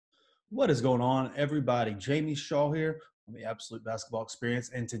What is going on, everybody? Jamie Shaw here on the Absolute Basketball Experience.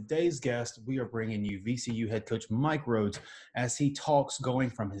 And today's guest, we are bringing you VCU head coach Mike Rhoades as he talks going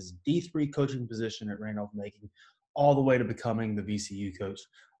from his D3 coaching position at Randolph Macon all the way to becoming the VCU coach.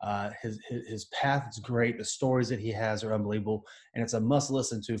 His path is great. The stories that he has are unbelievable. And it's a must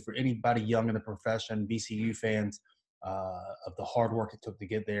listen to for anybody young in the profession, VCU fans, of the hard work it took to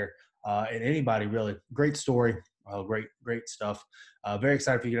get there. And anybody really, great story, great stuff. Very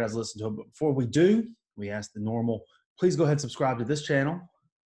excited for you guys to listen to it. But before we do, we ask the normal, please go ahead and subscribe to this channel,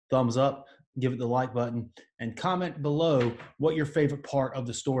 thumbs up, give it the like button, and comment below what your favorite part of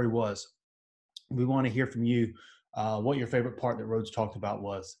the story was. We want to hear from you what your favorite part that Rhoades talked about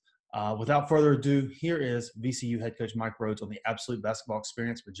was. Without further ado, here is VCU head coach Mike Rhoades on the Absolute Basketball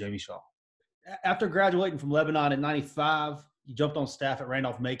Experience with Jamie Shaw. After graduating from Lebanon in '95, you jumped on staff at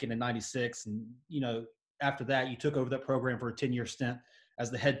Randolph Macon in '96, and after that, you took over that program for a 10-year stint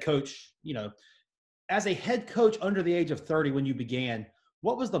as the head coach. As a head coach under the age of 30 when you began,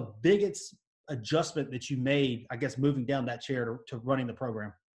 what was the biggest adjustment that you made, I guess, moving down that chair to running the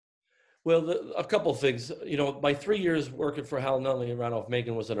program? Well, a couple of things. My 3 years working for Hal Nunley and Randolph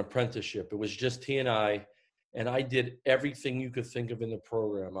Macon was an apprenticeship. It was just he and I did everything you could think of in the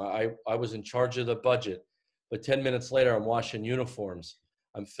program. I was in charge of the budget, but 10 minutes later, I'm washing uniforms.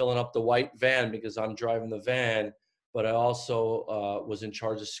 I'm filling up the white van because I'm driving the van, but I also was in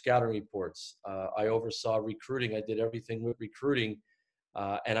charge of scouting reports. I oversaw recruiting. I did everything with recruiting.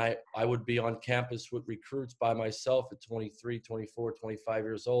 And I would be on campus with recruits by myself at 23, 24, 25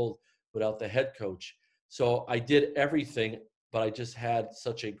 years old without the head coach. So I did everything, but I just had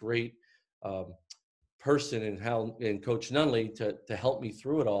such a great person in Coach Nunley to help me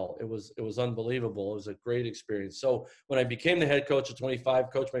through it all. It was unbelievable. It was a great experience. So when I became the head coach at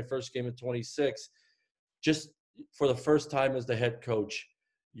 25, coached my first game at 26, just for the first time as the head coach,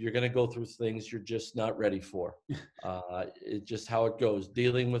 you're going to go through things you're just not ready for. It's just how it goes.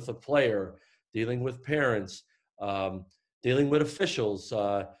 Dealing with a player, dealing with parents, dealing with officials.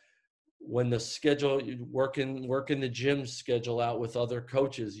 When the schedule, working the gym schedule out with other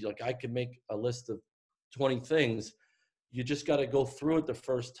coaches, I could make a list of 20 things. You just got to go through it the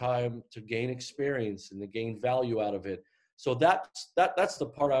first time to gain experience and to gain value out of it. So that's the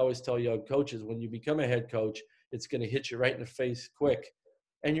part I always tell young coaches. When you become a head coach, it's going to hit you right in the face quick,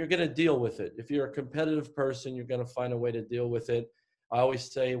 and you're going to deal with it. If you're a competitive person, you're going to find a way to deal with it. I always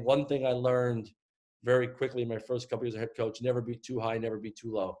say one thing I learned very quickly in my first couple years as a head coach: never be too high, never be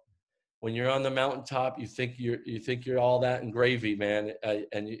too low. When you're on the mountaintop, you think you're all that and gravy, man,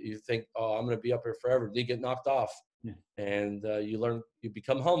 and you think, oh, I'm going to be up here forever. You get knocked off, yeah. And you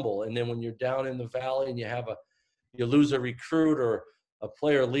become humble. And then when you're down in the valley and you lose a recruit, or a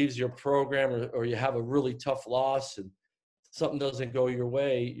player leaves your program, or you have a really tough loss and something doesn't go your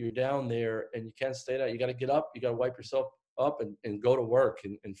way, you're down there and you can't stay down. You got to get up. You got to wipe yourself up and go to work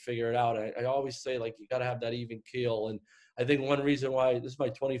and figure it out. I always say, you got to have that even keel. And I think one reason why this is my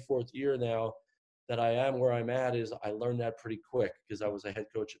 24th year now that I am where I'm at is I learned that pretty quick because I was a head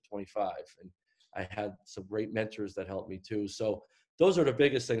coach at 25, and I had some great mentors that helped me too. So those are the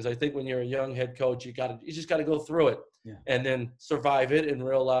biggest things. I think when you're a young head coach, you just got to go through it, yeah, and then survive it and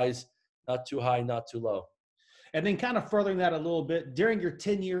realize not too high, not too low. And then kind of furthering that a little bit, during your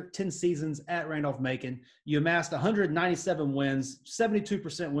 10 seasons at Randolph Macon, you amassed 197 wins,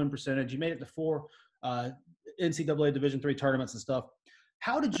 72% win percentage. You made it to 4 NCAA Division III tournaments and stuff.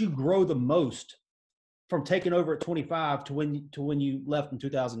 How did you grow the most from taking over at 25 to when you left in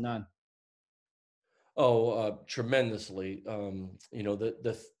 2009? Tremendously.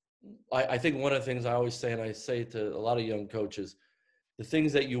 I think one of the things I always say, and I say to a lot of young coaches, the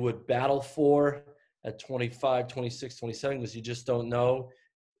things that you would battle for at 25, 26, 27, because you just don't know.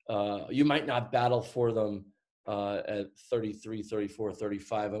 You might not battle for them at 33, 34,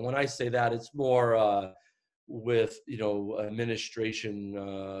 35. And when I say that, it's more with, administration,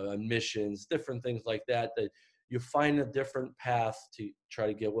 admissions, different things like that you find a different path to try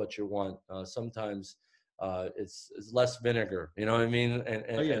to get what you want. Sometimes it's less vinegar, you know what I mean?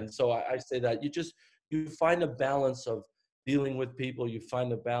 And so I say that you find a balance of dealing with people. You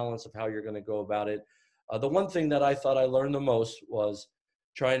find a balance of how you're going to go about it. The one thing that I thought I learned the most was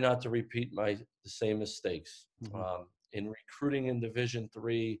trying not to repeat the same mistakes. Mm-hmm. In recruiting in Division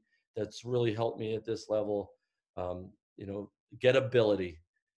III, that's really helped me at this level. Get ability.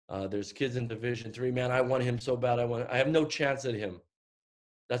 There's kids in Division III, man, I want him so bad. I have no chance at him.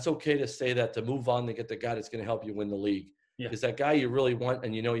 That's okay to say that, to move on, to get the guy that's going to help you win the league. Because that guy you really want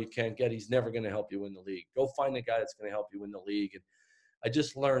and you can't get, he's never going to help you win the league. Go find the guy that's going to help you win the league. And I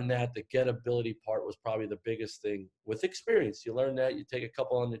just learned that the gettability part was probably the biggest thing. With experience, you learn that. You take a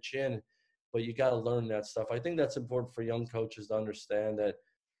couple on the chin, but you got to learn that stuff. I think that's important for young coaches to understand that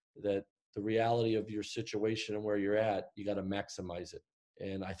the reality of your situation and where you're at, you got to maximize it.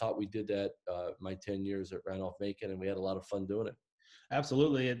 And I thought we did that my 10 years at Randolph Macon, and we had a lot of fun doing it.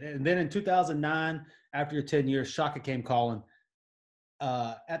 Absolutely. And then in 2009, after your 10 years, Shaka came calling.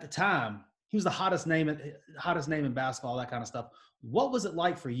 At the time, he was the hottest name in basketball, that kind of stuff. What was it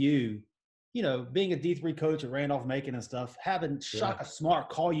like for you, being a D3 coach at Randolph Macon and stuff, having Yeah. Shaka Smart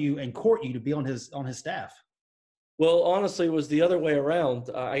call you and court you to be on his staff? Well, honestly, it was the other way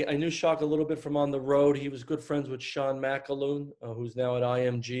around. I knew Shock a little bit from on the road. He was good friends with Sean McAloon, who's now at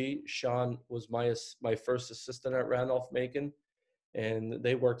IMG. Sean was my first assistant at Randolph Macon, and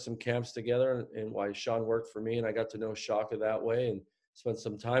they worked some camps together. And why Sean worked for me, and I got to know Shaka that way and spent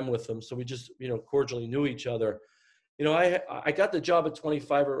some time with him. So we just, cordially knew each other. I got the job at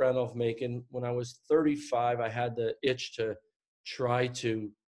 25 at Randolph Macon. When I was 35, I had the itch to try to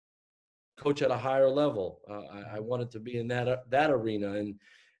coach at a higher level. I wanted to be in that arena,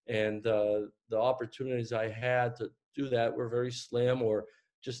 and the opportunities I had to do that were very slim, or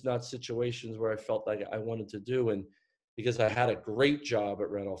just not situations where I felt like I wanted to do. And because I had a great job at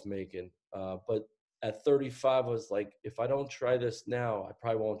Randolph Macon, but at 35, I was like, if I don't try this now, I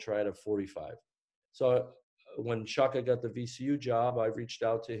probably won't try it at 45. So when Shaka got the VCU job, I reached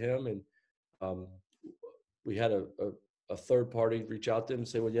out to him, and we had a third party reach out to him and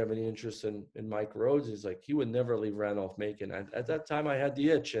say, well, you have any interest in Mike Rhoades? He's like, he would never leave Randolph Macon. At that time, I had the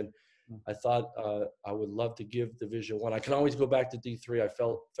itch, and I thought I would love to give Division I. I can always go back to D3. I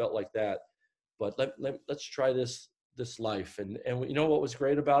felt like that, but let's try this life. And what was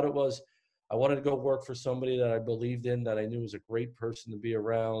great about it was I wanted to go work for somebody that I believed in, that I knew was a great person to be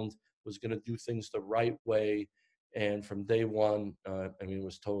around, was going to do things the right way. And from day one, it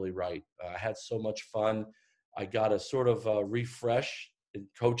was totally right. I had so much fun. I got a sort of refresh in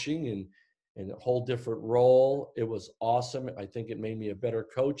coaching and a whole different role. It was awesome. I think it made me a better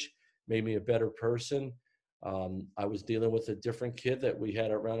coach, made me a better person. I was dealing with a different kid that we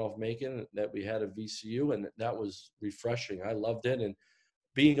had at Randolph Macon, that we had at VCU, and that was refreshing. I loved it. And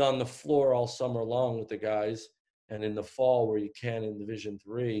being on the floor all summer long with the guys, and in the fall where you can in Division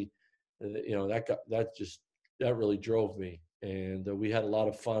III, that really drove me. And we had a lot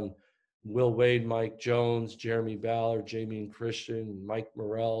of fun. Will Wade, Mike Jones, Jeremy Ballard, Jamie and Christian, Mike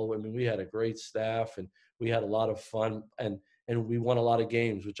Morrell. We had a great staff, and we had a lot of fun, and we won a lot of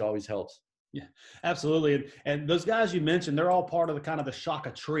games, which always helps. Yeah, absolutely. And those guys you mentioned, they're all part of the kind of the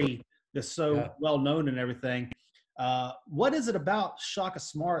Shaka tree that's so well known and everything. What is it about Shaka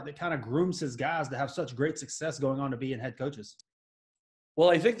Smart that kind of grooms his guys to have such great success going on to being head coaches? Well,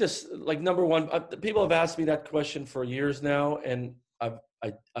 I think this, number one, people have asked me that question for years now, and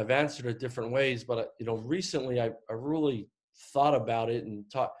I've answered it different ways. But recently I really thought about it and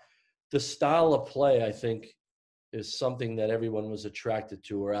taught the style of play. I think is something that everyone was attracted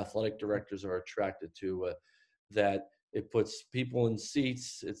to, or athletic directors are attracted to. That it puts people in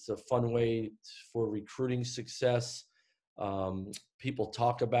seats. It's a fun way for recruiting success. People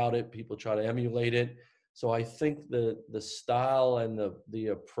talk about it. People try to emulate it. So I think the style and the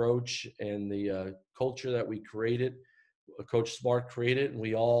approach and the culture that we created, Coach Smart created, and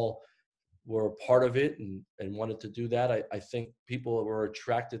we all were a part of it and wanted to do that. I think people were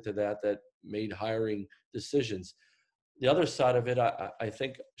attracted to that made hiring decisions. The other side of it, I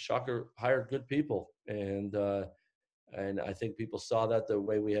think Shaka hired good people, and I think people saw that the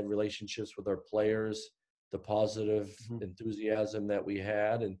way we had relationships with our players, the positive enthusiasm that we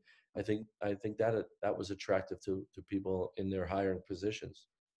had, and I think that was attractive to people in their hiring positions.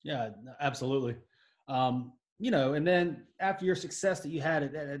 Yeah, absolutely. And then after your success that you had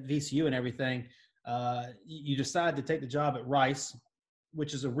at VCU and everything, you decided to take the job at Rice,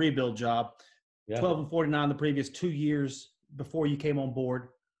 which is a rebuild job. Yeah. 12-49 the previous 2 years before you came on board.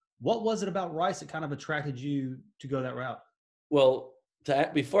 What was it about Rice that kind of attracted you to go that route? Well,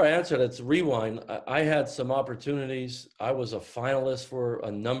 before I answer that, to rewind, I had some opportunities. I was a finalist for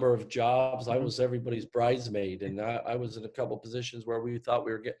a number of jobs. I was everybody's bridesmaid, and I was in a couple of positions where we thought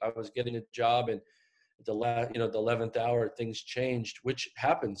I was getting a job, and at the 11th hour, things changed, which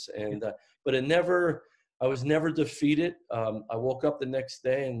happens. And but I was never defeated. I woke up the next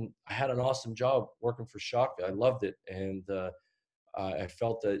day and I had an awesome job working for Shaka. I loved it, and I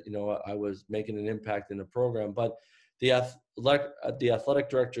felt that I was making an impact in the program. But the athletic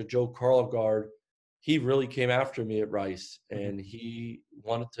director, Joe Carlgard, he really came after me at Rice, and he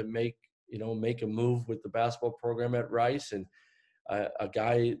wanted to make a move with the basketball program at Rice. And a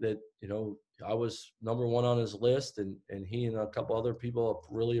guy that, you know, I was number one on his list, and he and a couple other people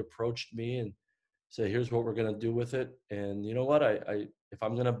really approached me and said, here's what we're going to do with it. And you know what, I if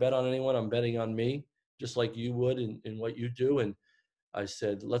I'm going to bet on anyone, I'm betting on me, just like you would in what you do. And I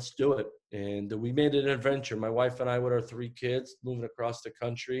said, let's do it. And we made it an adventure. My wife and I, with our 3 kids, moving across the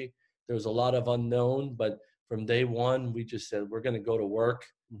country. There was a lot of unknown, but from day one, we just said, we're going to go to work.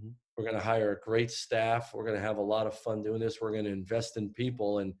 Mm-hmm. We're going to hire a great staff. We're going to have a lot of fun doing this. We're going to invest in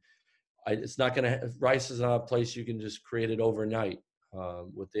people. And it's not going to, Rice is not a place you can just create it overnight,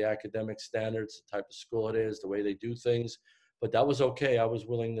 with the academic standards, the type of school it is, the way they do things. But that was okay. I was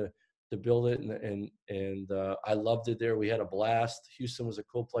willing to build it, and I loved it there. We had a blast. Houston was a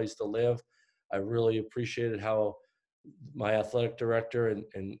cool place to live. I really appreciated how my athletic director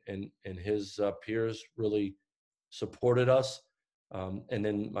and his peers really supported us. And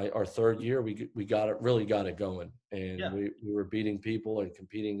then our 3rd year, we really got it going, and Yeah. we were beating people and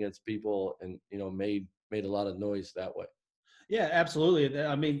competing against people, and, you know, made a lot of noise that way. Yeah, absolutely.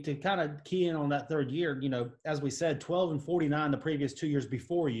 I mean, to kind of key in on that 3rd year, you know, as we said, 12-49 the previous 2 years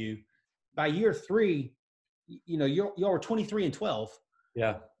before you. By year 3, you know, y'all were 23-12.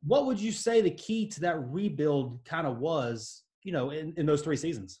 Yeah. What would you say the key to that rebuild kind of was, you know, in those 3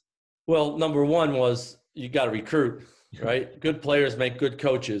 seasons? Well, number one was you got to recruit, right? Good players make good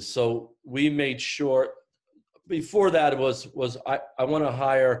coaches. So we made sure. Before that was I want to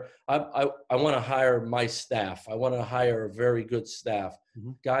hire I want to hire my staff. I want to hire a very good staff,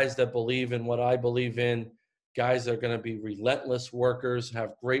 Mm-hmm. guys that believe in what I believe in, guys that are going to be relentless workers,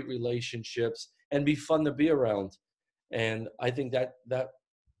 have great relationships, and be fun to be around. And I think that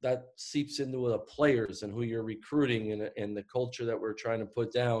seeps into the players and who you're recruiting, and the culture that we're trying to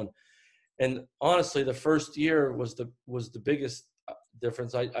put down. And honestly, the first year was the biggest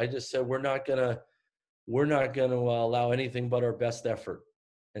difference. I just said, we're not going to allow anything but our best effort.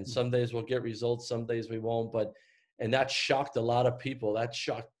 And some days we'll get results, some days we won't. And that shocked a lot of people. That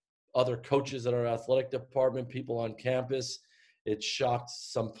shocked other coaches in our athletic department, people on campus. It shocked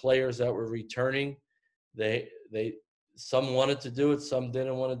some players that were returning. Some wanted to do it, some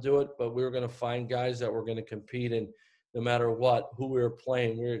didn't want to do it, but we were going to find guys that were going to compete. And no matter who we were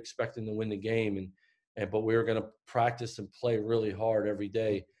playing, we were expecting to win the game. But we were going to practice and play really hard every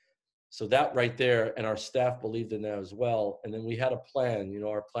day. So that right there, and our staff believed in that as well. And then we had a plan. You know,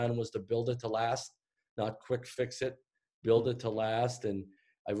 our plan was to build it to last, not quick fix it, build it to last. And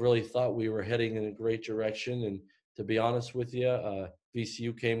I really thought we were heading in a great direction. And to be honest with you,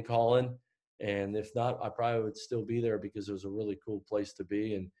 VCU came calling. And if not, I probably would still be there, because it was a really cool place to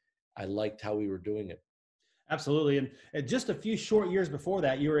be. And I liked how we were doing it. Absolutely. And just a few short years before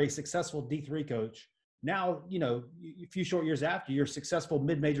that, you were a successful D3 coach. Now, you know, a few short years after, you're a successful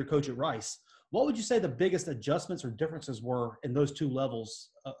mid-major coach at Rice. What would you say the biggest adjustments or differences were in those 2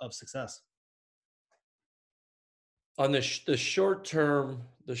 levels of success? On the short term,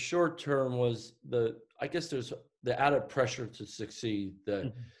 was I guess there's the added pressure to succeed.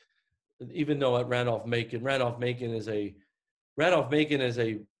 That even though at Randolph Macon is a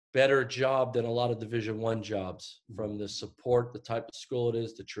better job than a lot of Division I jobs, from the support, the type of school it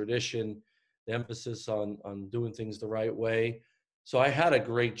is, the tradition, the emphasis on doing things the right way. So I had a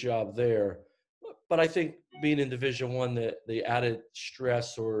great job there. But I think being in Division I, the added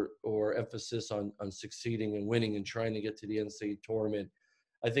stress or emphasis on succeeding and winning and trying to get to the NCAA tournament,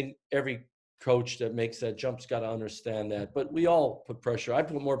 I think every coach that makes that jump's got to understand that. But we all put pressure. I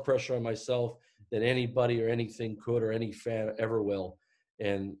put more pressure on myself than anybody or anything could, or any fan ever will.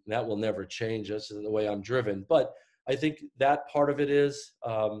 And that will never change. That's the way I'm driven. But I think that part of it is,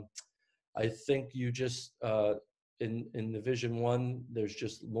 I think you just, in Division I, there's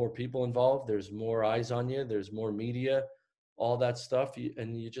just more people involved. There's more eyes on you. There's more media, all that stuff.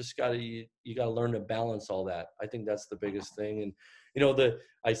 And you just got to learn to balance all that. I think that's the biggest thing. And, you know,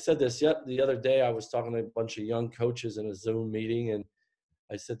 I said this the other day. I was talking to a bunch of young coaches in a Zoom meeting, and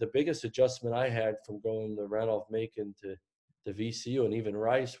I said the biggest adjustment I had from going to Randolph Macon to VCU and even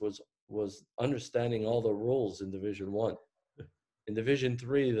Rice was understanding all the rules in Division I. In Division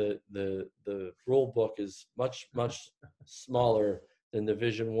III, the rule book is much smaller than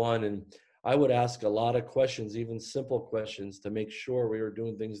Division I, and I would ask a lot of questions, even simple questions, to make sure we were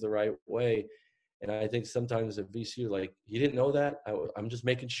doing things the right way. And I think sometimes at VCU, like, you didn't know that? I'm just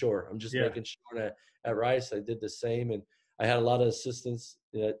making sure. Making sure. And at Rice, I did the same, and I had a lot of assistants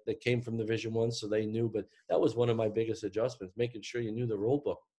that came from Division I, so they knew. But that was one of my biggest adjustments, making sure you knew the rule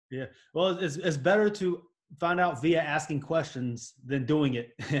book. Yeah. Well, it's better to find out via asking questions than doing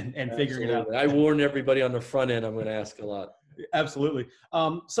it and figuring it out. I warned everybody on the front end I'm going to ask a lot. Absolutely.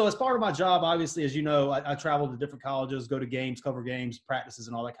 So as part of my job, obviously, as you know, I travel to different colleges, go to games, cover games, practices,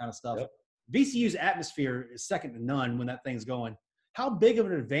 and all that kind of stuff. Yep. VCU's atmosphere is second to none when that thing's going. How big of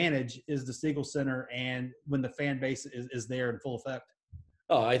an advantage is the Siegel Center and when the fan base is there in full effect?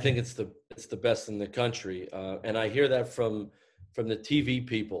 Oh, I think it's the best in the country, and I hear that from the TV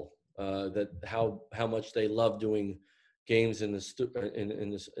people that how much they love doing games in the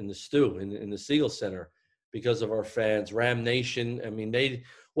in the Siegel Center because of our fans. Ram Nation. I mean, they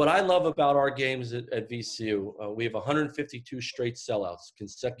what I love about our games at VCU, we have 152 straight sellouts,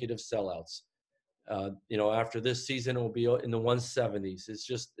 consecutive sellouts. After this season, it will be in the 170s.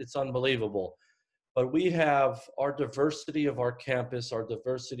 It's unbelievable. But we have our diversity of our campus, our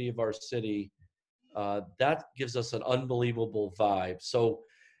diversity of our city. That gives us an unbelievable vibe. So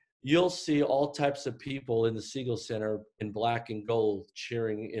you'll see all types of people in the Siegel Center in black and gold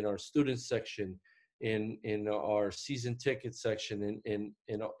cheering in our student section, in our season ticket section,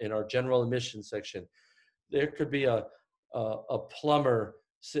 in our general admission section. There could be a plumber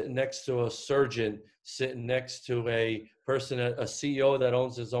sitting next to a surgeon, sitting next to a person, a CEO that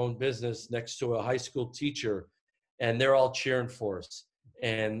owns his own business, next to a high school teacher, and they're all cheering for us.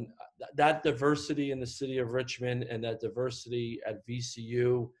 And that diversity in the city of Richmond and that diversity at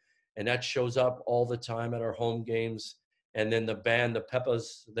VCU, and that shows up all the time at our home games. And then the band, the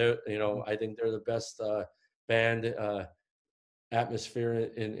Peppas, I think they're the best band atmosphere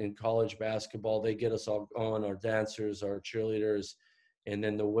in college basketball. They get us all going, our dancers, our cheerleaders, and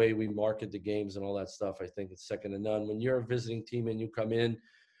then the way we market the games and all that stuff. I think it's second to none. When you're a visiting team and you come in,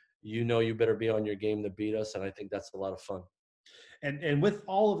 you better be on your game to beat us, and I think that's a lot of fun. And with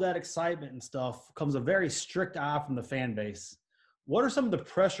all of that excitement and stuff comes a very strict eye from the fan base. What are some of the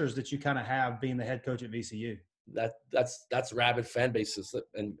pressures that you kind of have being the head coach at VCU? That's rabid fan bases,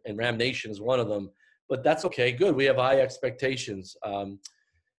 and Ram Nation is one of them. But that's okay. Good. We have high expectations. And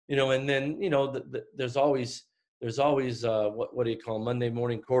then there's always what do you call them? Monday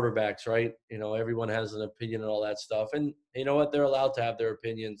morning quarterbacks, right? Everyone has an opinion and all that stuff, and you know what? They're allowed to have their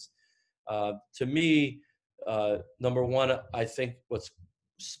opinions. To me, number one, I think what's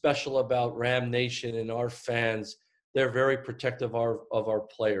special about Ram Nation and our fans, they're very protective of our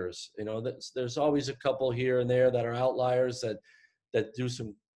players. There's always a couple here and there that are outliers that do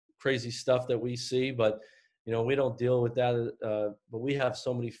some crazy stuff that we see, but we don't deal with that. But we have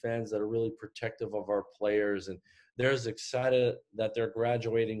so many fans that are really protective of our players, and they're as excited that they're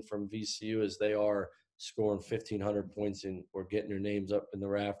graduating from VCU as they are scoring 1,500 points or getting their names up in the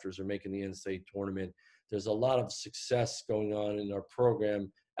rafters or making the NCAA tournament. There's a lot of success going on in our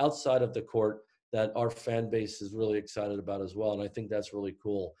program outside of the court that our fan base is really excited about as well, and I think that's really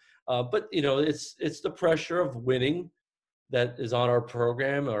cool. But it's the pressure of winning that is on our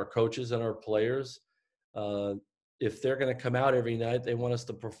program, our coaches and our players. If they're going to come out every night, they want us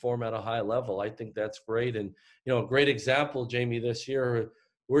to perform at a high level. I think that's great. And, a great example, Jamie, this year,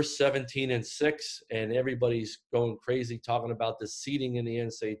 we're 17-6 and everybody's going crazy talking about the seeding in the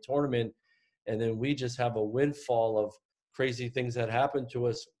NCAA tournament. And then we just have a windfall of crazy things that happen to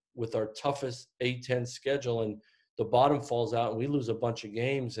us with our toughest A-10 schedule. And the bottom falls out and we lose a bunch of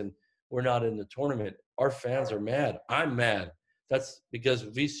games and we're not in the tournament. Our fans are mad. I'm mad. That's because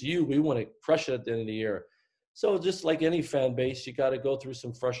VCU, we want to crush it at the end of the year. So just like any fan base, you got to go through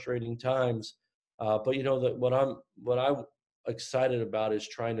some frustrating times. But what I'm excited about is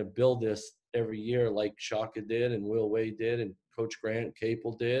trying to build this every year, like Shaka did, and Will Wade did, and Coach Grant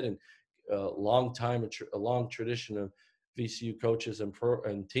Capel did, and a long tradition of VCU coaches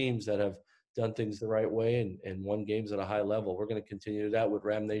and teams that have done things the right way and won games at a high level. We're going to continue that with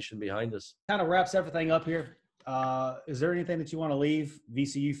Ram Nation behind us. Kind of wraps everything up here. Is there anything that you want to leave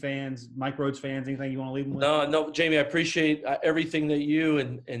VCU fans, Mike Rhoades fans, anything you want to leave them with? No, Jamie, I appreciate everything that you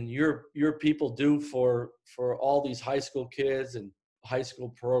and your people do for all these high school kids and high school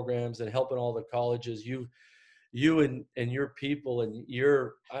programs and helping all the colleges. You and your people and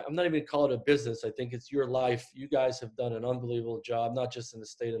I'm not even going to call it a business. I think it's your life. You guys have done an unbelievable job, not just in the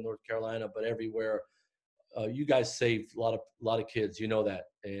state of North Carolina, but everywhere. You guys saved a lot of kids, that,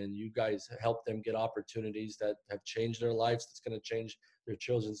 and you guys help them get opportunities that have changed their lives. That's going to change their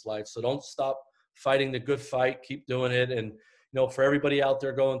children's lives. So don't stop fighting the good fight. Keep doing it. And, for everybody out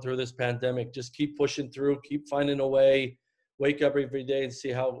there going through this pandemic, just keep pushing through, keep finding a way, wake up every day and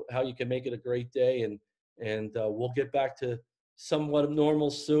see how you can make it a great day. And we'll get back to somewhat normal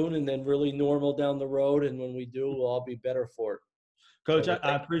soon and then really normal down the road. And when we do, we'll all be better for it. Coach, so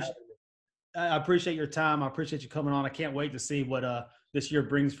I appreciate your time. I appreciate you coming on. I can't wait to see what this year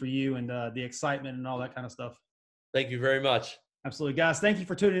brings for you and the excitement and all that kind of stuff. Thank you very much. Absolutely. Guys, thank you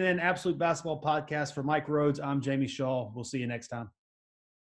for tuning in. Absolute Basketball Podcast for Mike Rhoades. I'm Jamie Shaw. We'll see you next time.